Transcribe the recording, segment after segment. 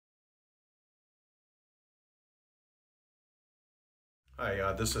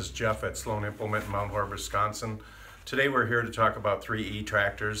Hi, this is Jeff at Sloan Implement in Mount Horeb, Wisconsin. Today we're here to talk about 3E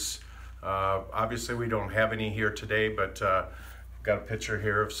tractors. Obviously we don't have any here today, but got a picture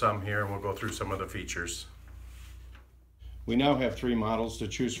here of some here, and we'll go through some of the features. We now have three models to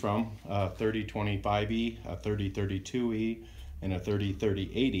choose from, a 3025E, a 3032E, and a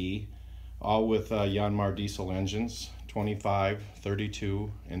 3038E, all with Yanmar diesel engines, 25,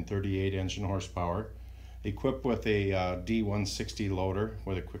 32, and 38 engine horsepower. Equipped with a D160 loader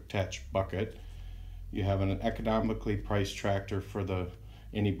with a quick attach bucket. You have an economically priced tractor for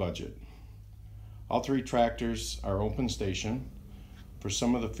any budget. All three tractors are open station. For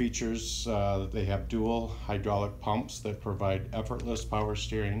some of the features, they have dual hydraulic pumps that provide effortless power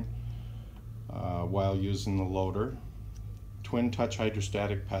steering while using the loader, twin touch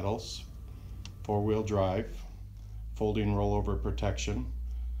hydrostatic pedals, four-wheel drive, folding rollover protection.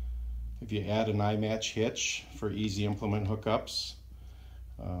 If you add an iMatch hitch for easy implement hookups,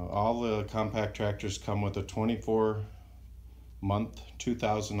 all the compact tractors come with a 24-month,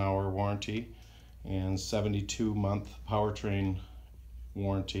 2,000-hour warranty and 72-month powertrain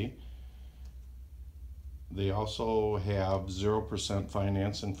warranty. They also have 0%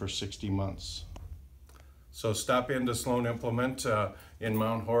 financing for 60 months. So stop into Sloan Implement in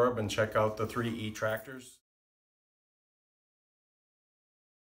Mount Horeb and check out the 3E tractors.